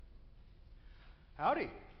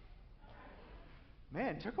Howdy.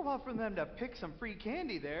 Man, took a while for them to pick some free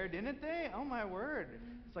candy there, didn't they? Oh my word.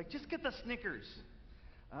 It's like, just get the Snickers.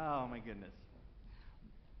 Oh my goodness.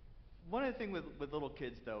 One of the things with little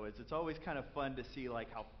kids, though, is it's always kind of fun to see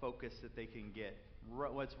like how focused that they can get,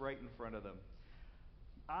 what's right in front of them.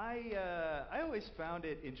 I always found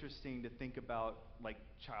it interesting to think about like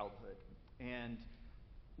childhood. And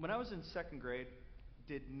when I was in second grade,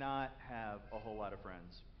 did not have a whole lot of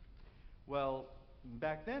friends. Well,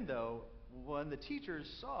 back then, though, when the teachers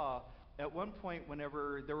saw at one point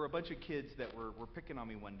whenever there were a bunch of kids that were picking on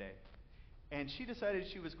me one day, and she decided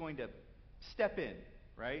she was going to step in,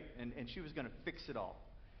 right? And she was going to fix it all.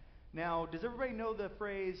 Now, does everybody know the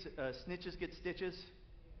phrase, snitches get stitches?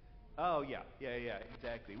 Oh, yeah,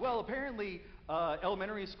 exactly. Well, apparently,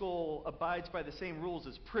 elementary school abides by the same rules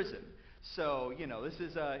as prison. So, this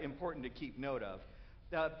is important to keep note of.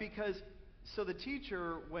 So the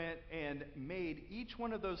teacher went and made each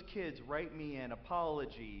one of those kids write me an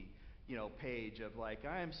apology, page of like,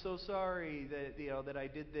 I am so sorry that I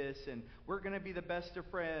did this, and we're going to be the best of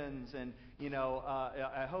friends, and,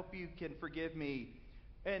 I hope you can forgive me.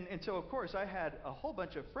 And so, of course, I had a whole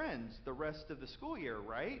bunch of friends the rest of the school year,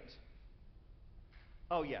 right?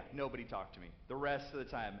 Oh, yeah, nobody talked to me the rest of the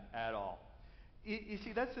time at all. You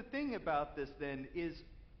see, that's the thing about this, then, is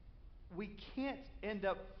we can't end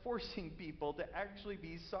up forcing people to actually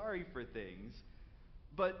be sorry for things,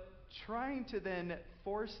 but trying to then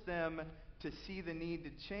force them to see the need to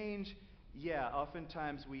change,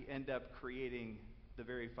 oftentimes we end up creating the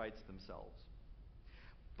very fights themselves.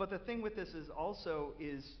 But the thing with this is also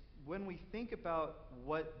is when we think about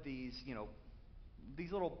what these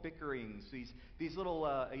little bickerings, these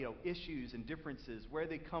little issues and differences, where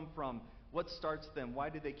they come from, what starts them, why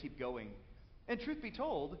do they keep going? And truth be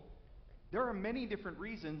told, there are many different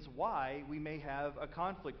reasons why we may have a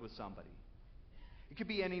conflict with somebody. It could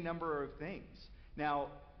be any number of things. Now,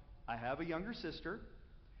 I have a younger sister.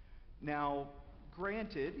 Now,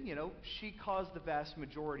 granted, she caused the vast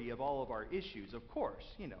majority of all of our issues, of course.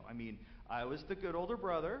 I was the good older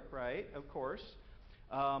brother, right? Of course.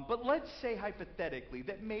 But let's say hypothetically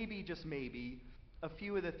that maybe, just maybe, a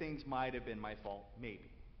few of the things might have been my fault. Maybe.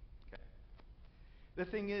 Okay. The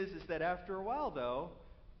thing is that after a while, though,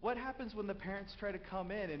 what happens when the parents try to come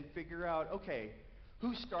in and figure out, okay,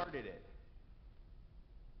 who started it?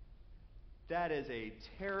 That is a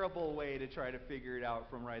terrible way to try to figure it out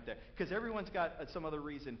from right there. Because everyone's got some other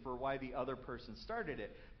reason for why the other person started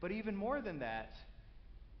it. But even more than that,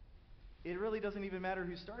 it really doesn't even matter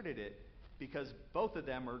who started it, because both of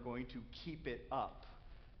them are going to keep it up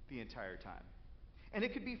the entire time. And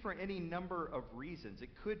it could be for any number of reasons. It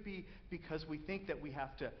could be because we think that we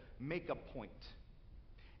have to make a point.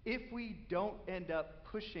 If we don't end up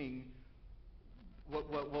pushing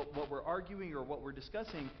what we're arguing or what we're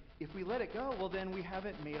discussing, if we let it go, well, then we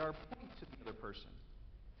haven't made our point to the other person.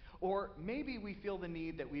 Or maybe we feel the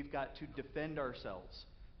need that we've got to defend ourselves.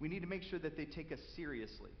 We need to make sure that they take us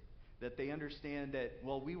seriously, that they understand that,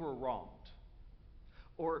 well, we were wronged.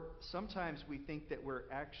 Or sometimes we think that we're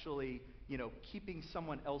actually, keeping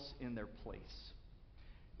someone else in their place.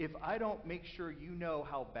 If I don't make sure you know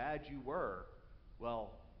how bad you were,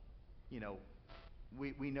 well,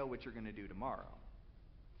 we know what you're going to do tomorrow.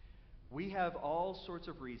 We have all sorts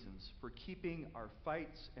of reasons for keeping our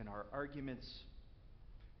fights and our arguments,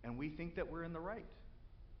 and we think that we're in the right.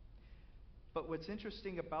 But what's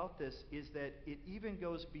interesting about this is that it even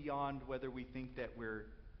goes beyond whether we think that we're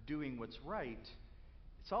doing what's right.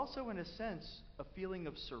 It's also, in a sense, a feeling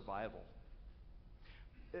of survival.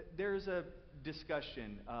 There's a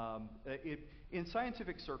discussion. In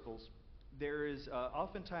scientific circles, there is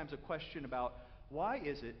oftentimes a question about why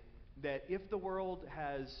is it that if the world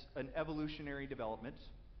has an evolutionary development,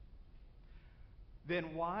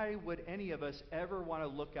 then why would any of us ever want to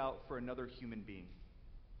look out for another human being?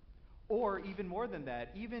 Or even more than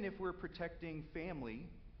that, even if we're protecting family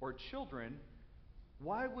or children,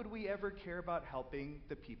 why would we ever care about helping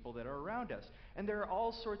the people that are around us? And there are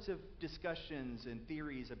all sorts of discussions and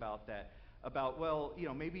theories about that. About, well,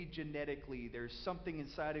 maybe genetically there's something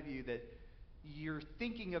inside of you that you're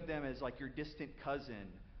thinking of them as like your distant cousin.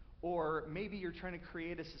 Or maybe you're trying to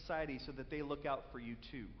create a society so that they look out for you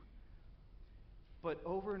too. But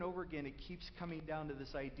over and over again, it keeps coming down to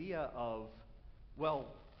this idea of, well,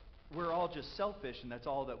 we're all just selfish and that's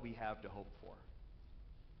all that we have to hope for.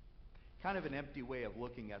 Kind of an empty way of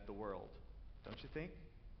looking at the world, don't you think?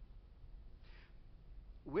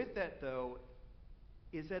 With that, though,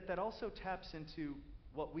 is that also taps into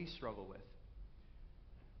what we struggle with.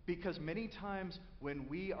 Because many times when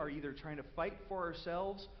we are either trying to fight for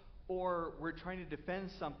ourselves or we're trying to defend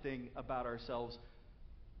something about ourselves,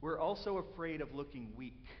 we're also afraid of looking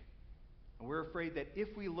weak. And we're afraid that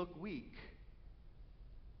if we look weak,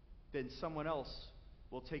 then someone else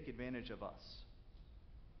will take advantage of us.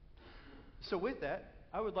 So with that,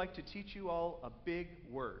 I would like to teach you all a big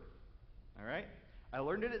word. All right? I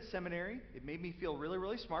learned it at seminary. It made me feel really,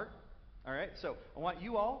 really smart. All right? So I want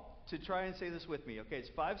you all to try and say this with me. Okay, it's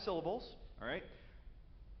 5 syllables. All right?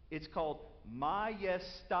 It's called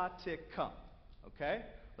majesticum. Okay?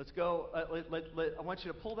 Let's go. I want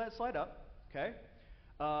you to pull that slide up. Okay?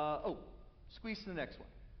 Squeeze to the next one.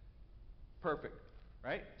 Perfect.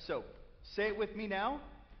 Right? So say it with me now.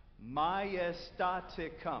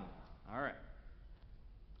 Majesticum. All right.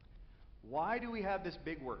 Why do we have this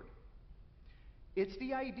big word? It's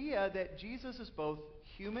the idea that Jesus is both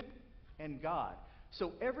human and God.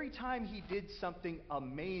 So every time he did something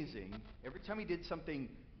amazing, every time he did something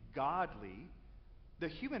godly, the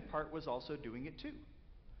human part was also doing it too.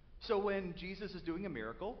 So when Jesus is doing a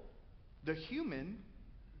miracle, the human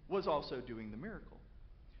was also doing the miracle.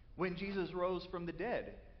 When Jesus rose from the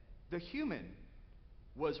dead, the human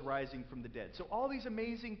was rising from the dead. So all these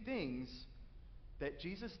amazing things that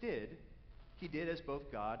Jesus did, he did as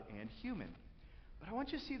both God and human. But I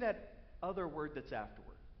want you to see that other word that's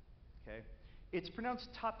afterward. Okay? It's pronounced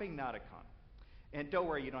tapenautikon. And don't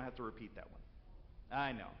worry, you don't have to repeat that one.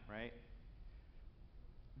 I know, right?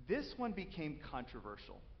 This one became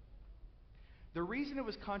controversial. The reason it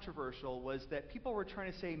was controversial was that people were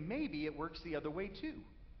trying to say maybe it works the other way too.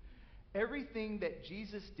 Everything that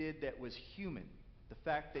Jesus did that was human, the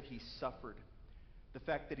fact that he suffered, the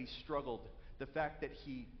fact that he struggled, the fact that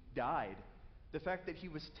he died, the fact that he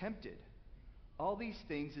was tempted, all these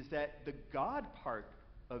things is that the God part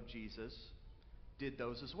of Jesus did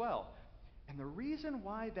those as well. And the reason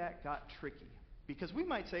why that got tricky, because we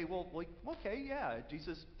might say, well, like, okay, yeah,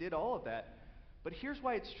 Jesus did all of that. But here's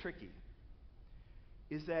why it's tricky,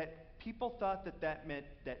 is that people thought that that meant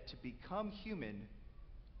that to become human,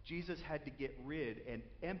 Jesus had to get rid and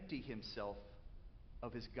empty himself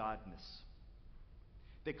of his godness.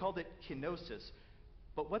 They called it kenosis.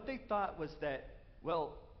 But what they thought was that,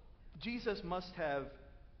 well, Jesus must have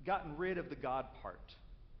gotten rid of the God part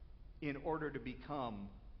in order to become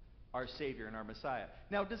our Savior and our Messiah.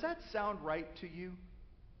 Now, does that sound right to you?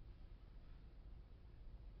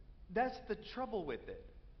 That's the trouble with it,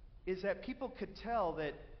 is that people could tell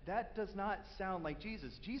that that does not sound like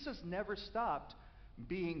Jesus. Jesus never stopped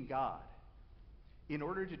being God in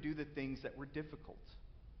order to do the things that were difficult.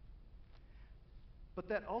 But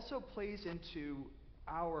that also plays into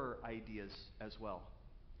our ideas as well,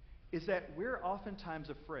 is that we're oftentimes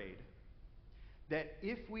afraid that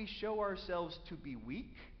if we show ourselves to be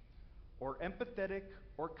weak or empathetic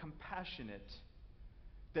or compassionate,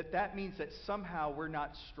 that means that somehow we're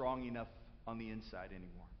not strong enough on the inside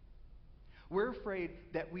anymore. We're afraid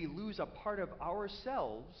that we lose a part of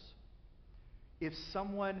ourselves if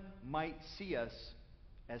someone might see us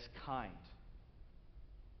as kind,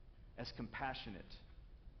 as compassionate,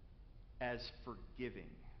 as forgiving.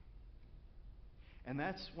 And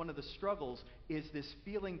that's one of the struggles, is this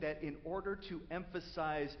feeling that in order to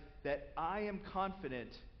emphasize that I am confident,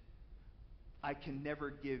 I can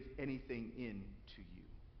never give anything in to you.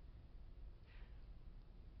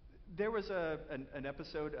 There was an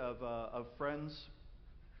episode of Friends.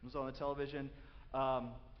 It was on the television.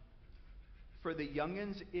 For the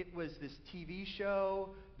youngins, it was this TV show.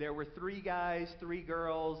 There were 3 guys, 3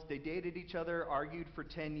 girls. They dated each other, argued for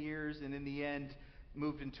 10 years, and in the end,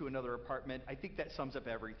 moved into another apartment. I think that sums up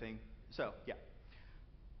everything. So, yeah.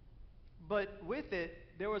 But with it,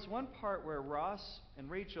 there was one part where Ross and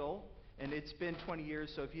Rachel, and it's been 20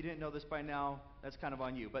 years, so if you didn't know this by now, that's kind of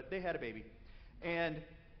on you. But they had a baby. And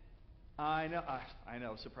I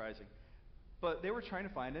know, surprising. But they were trying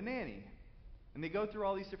to find a nanny. And they go through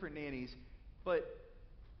all these different nannies, but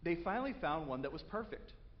they finally found one that was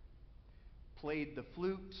perfect. Played the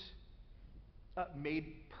flute,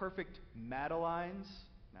 made perfect madeleines.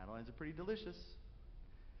 Madeleines are pretty delicious.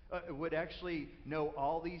 Would actually know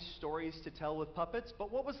all these stories to tell with puppets.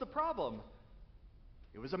 But what was the problem?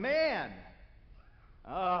 It was a man.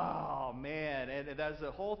 Oh, man. And that's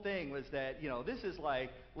the whole thing, was that, this is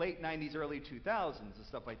like late 90s, early 2000s and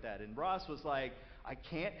stuff like that. And Ross was like, I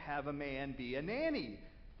can't have a man be a nanny.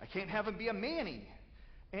 I can't have him be a manny.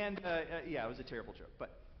 And, yeah, it was a terrible joke.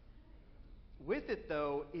 But with it,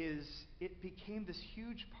 though, is it became this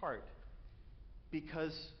huge part,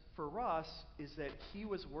 because for Ross is that he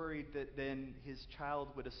was worried that then his child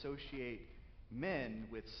would associate men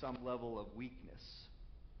with some level of weakness.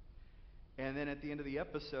 And then at the end of the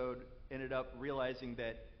episode, ended up realizing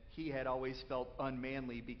that he had always felt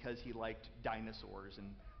unmanly because he liked dinosaurs and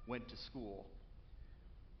went to school.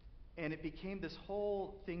 And it became this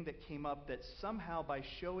whole thing that came up that somehow by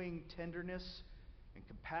showing tenderness and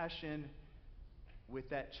compassion with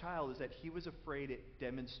that child is that he was afraid it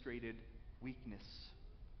demonstrated weakness.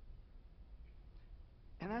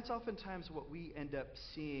 And that's oftentimes what we end up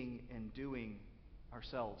seeing and doing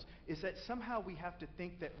ourselves, is that somehow we have to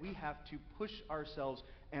think that we have to push ourselves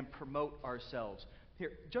and promote ourselves.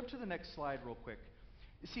 Here, jump to the next slide real quick.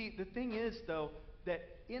 You see, the thing is, though, that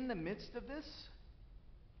in the midst of this,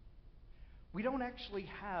 we don't actually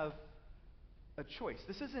have a choice.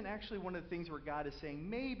 This isn't actually one of the things where God is saying,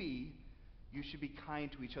 maybe you should be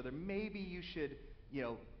kind to each other. Maybe you should,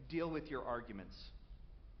 deal with your arguments.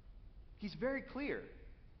 He's very clear.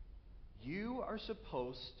 You are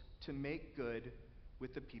supposed to make good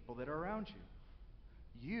with the people that are around you.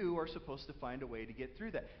 You are supposed to find a way to get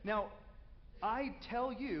through that. Now, I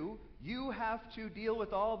tell you, you have to deal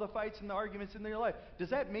with all the fights and the arguments in your life. Does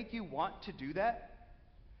that make you want to do that?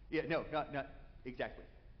 Yeah, no, not exactly.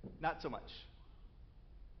 Not so much.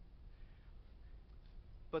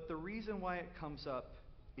 But the reason why it comes up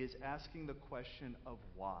is asking the question of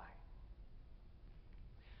why.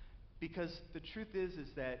 Because the truth is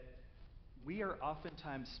that we are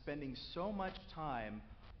oftentimes spending so much time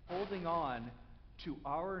holding on to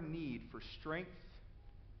our need for strength,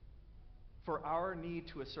 for our need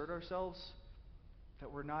to assert ourselves,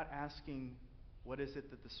 that we're not asking, what is it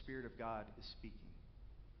that the Spirit of God is speaking?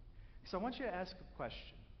 So I want you to ask a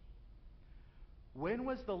question. When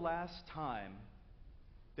was the last time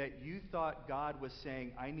that you thought God was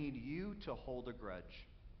saying, I need you to hold a grudge?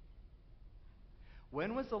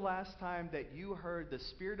 When was the last time that you heard the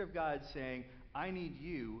Spirit of God saying, I need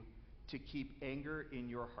you to keep anger in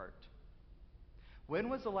your heart? When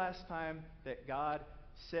was the last time that God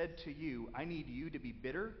said to you, I need you to be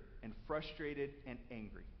bitter and frustrated and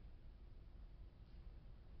angry?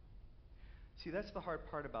 See, that's the hard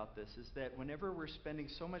part about this, is that whenever we're spending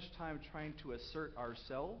so much time trying to assert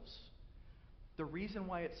ourselves, the reason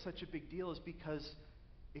why it's such a big deal is because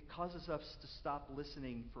it causes us to stop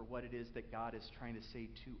listening for what it is that God is trying to say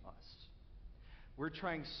to us. We're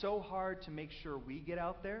trying so hard to make sure we get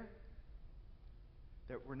out there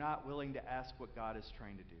that we're not willing to ask what God is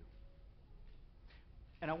trying to do.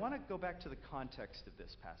 And I want to go back to the context of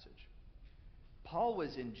this passage. Paul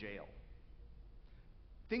was in jail.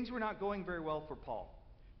 Things were not going very well for Paul.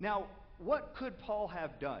 Now, what could Paul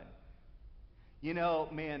have done?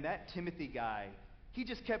 That Timothy guy, he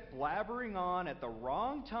just kept blabbering on at the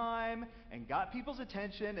wrong time and got people's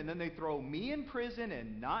attention, and then they throw me in prison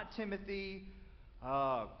and not Timothy.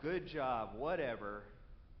 Oh, good job, whatever.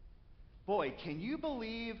 Boy, can you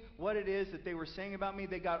believe what it is that they were saying about me?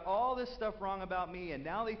 They got all this stuff wrong about me, and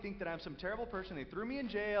now they think that I'm some terrible person. They threw me in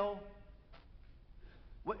jail.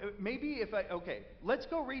 Let's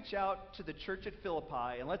go reach out to the church at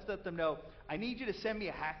Philippi and let's let them know, I need you to send me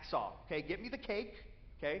a hacksaw. Okay, get me the cake.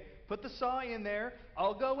 Okay, put the saw in there.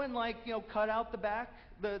 I'll go and cut out the back,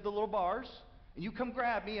 the little bars, and you come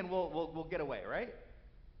grab me and we'll get away, right?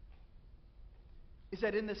 Is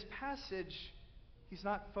that in this passage, he's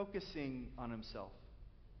not focusing on himself.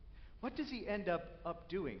 What does he end up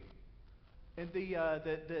doing? In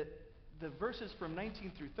the verses from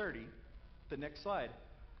 19 through 30, the next slide,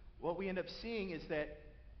 what we end up seeing is that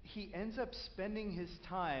he ends up spending his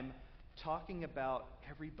time talking about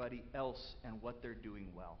everybody else and what they're doing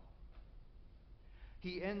well.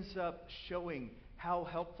 He ends up showing how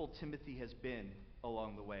helpful Timothy has been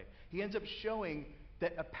along the way. He ends up showing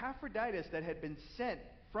that Epaphroditus, that had been sent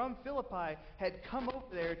from Philippi, had come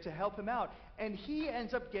over there to help him out. And he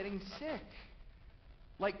ends up getting sick,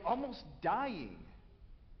 like almost dying,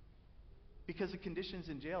 because the conditions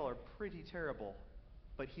in jail are pretty terrible.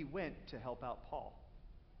 But he went to help out Paul.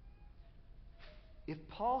 If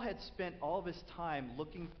Paul had spent all of his time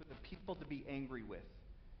looking for the people to be angry with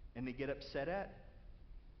and to get upset at,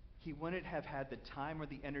 he wouldn't have had the time or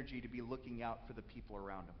the energy to be looking out for the people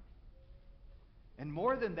around him. And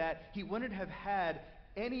more than that, he wouldn't have had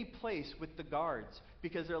any place with the guards,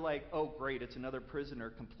 because they're like, oh great, it's another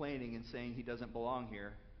prisoner complaining and saying he doesn't belong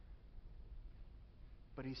here.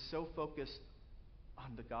 But he's so focused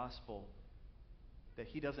on the gospel that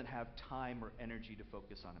he doesn't have time or energy to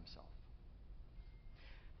focus on himself.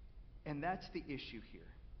 And that's the issue here,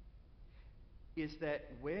 is that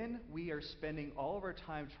when we are spending all of our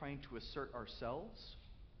time trying to assert ourselves,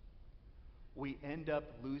 we end up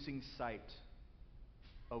losing sight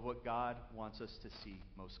of what God wants us to see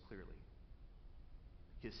most clearly: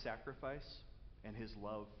 his sacrifice and his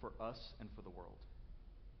love for us and for the world.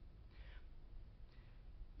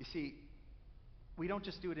 You see, we don't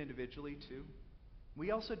just do it individually, too.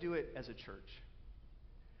 We also do it as a church.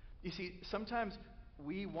 You see, sometimes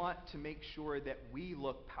we want to make sure that we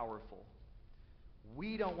look powerful.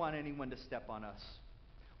 We don't want anyone to step on us.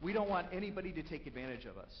 We don't want anybody to take advantage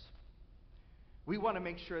of us. We want to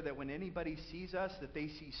make sure that when anybody sees us, that they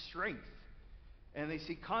see strength, and they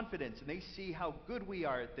see confidence, and they see how good we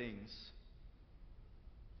are at things.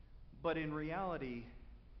 But in reality,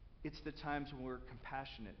 it's the times when we're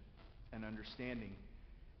compassionate and understanding.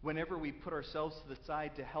 Whenever we put ourselves to the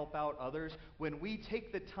side to help out others, when we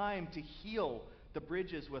take the time to heal the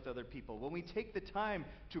bridges with other people, when we take the time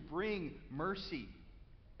to bring mercy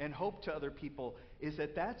and hope to other people,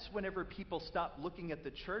 that's whenever people stop looking at the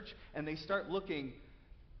church and they start looking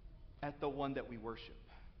at the one that we worship.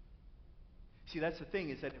 See, that's the thing,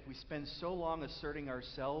 is that if we spend so long asserting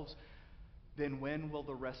ourselves, then when will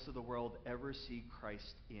the rest of the world ever see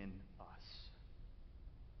Christ in us?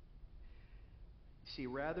 See,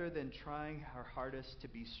 rather than trying our hardest to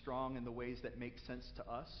be strong in the ways that make sense to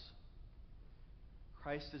us,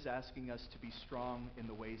 Christ is asking us to be strong in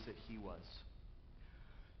the ways that he was.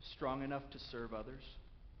 Strong enough to serve others,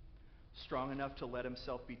 strong enough to let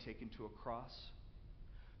himself be taken to a cross,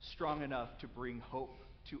 strong enough to bring hope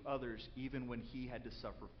to others even when he had to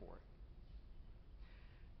suffer for it.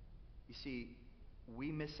 You see,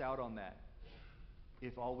 we miss out on that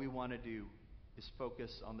if all we want to do is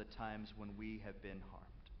focus on the times when we have been harmed.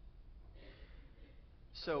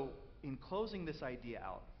 So, in closing this idea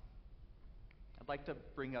out, I'd like to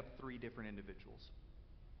bring up 3 different individuals.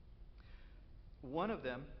 One of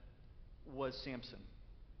them was Samson.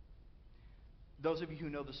 Those of you who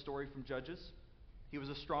know the story from Judges, he was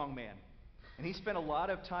a strong man. And he spent a lot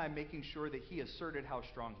of time making sure that he asserted how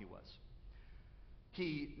strong he was.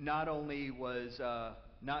 He not only was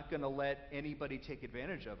not going to let anybody take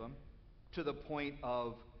advantage of him, to the point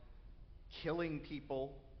of killing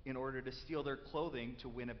people in order to steal their clothing to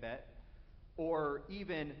win a bet, or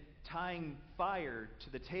even tying fire to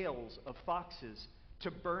the tails of foxes to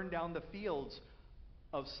burn down the fields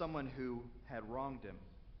of someone who had wronged him.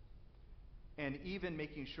 And even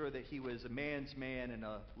making sure that he was a man's man and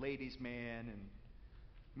a lady's man, and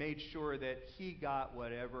made sure that he got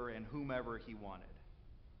whatever and whomever he wanted.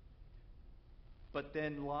 But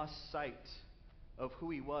then lost sight of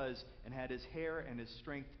who he was and had his hair and his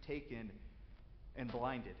strength taken and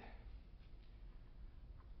blinded.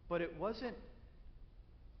 But it wasn't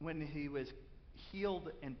when he was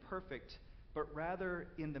healed and perfect, but rather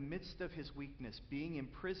in the midst of his weakness, being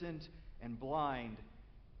imprisoned and blind,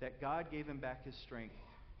 that God gave him back his strength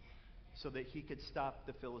so that he could stop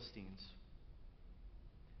the Philistines.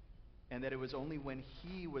 And that it was only when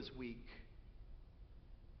he was weak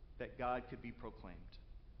that God could be proclaimed.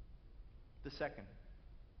 The second,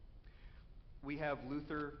 we have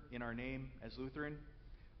Luther in our name as Lutheran.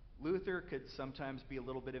 Luther could sometimes be a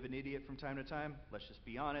little bit of an idiot from time to time. Let's just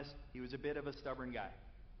be honest. He was a bit of a stubborn guy.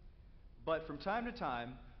 But from time to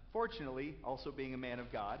time, fortunately, also being a man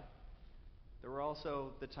of God, there were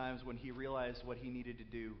also the times when he realized what he needed to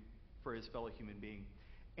do for his fellow human being.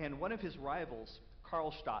 And one of his rivals,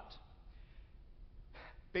 Karl Stott,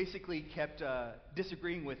 basically kept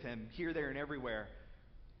disagreeing with him here, there, and everywhere.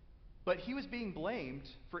 But he was being blamed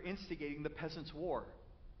for instigating the Peasants' War.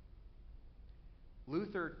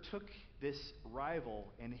 Luther took this rival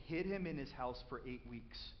and hid him in his house for 8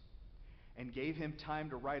 weeks and gave him time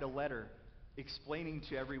to write a letter explaining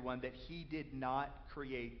to everyone that he did not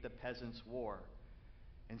create the Peasants' War,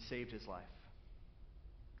 and saved his life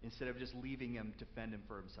instead of just leaving him to fend him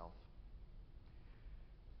for himself.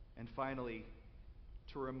 And finally,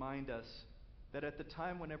 to remind us that at the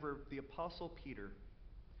time whenever the Apostle Peter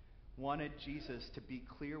wanted Jesus to be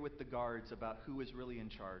clear with the guards about who was really in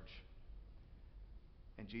charge,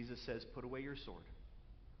 and Jesus says, "Put away your sword."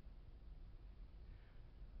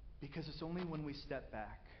 Because it's only when we step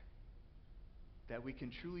back that we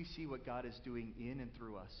can truly see what God is doing in and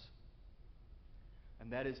through us.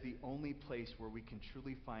 And that is the only place where we can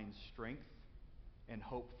truly find strength and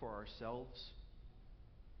hope for ourselves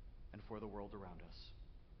and for the world around us.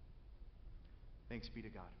 Thanks be to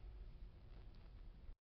God.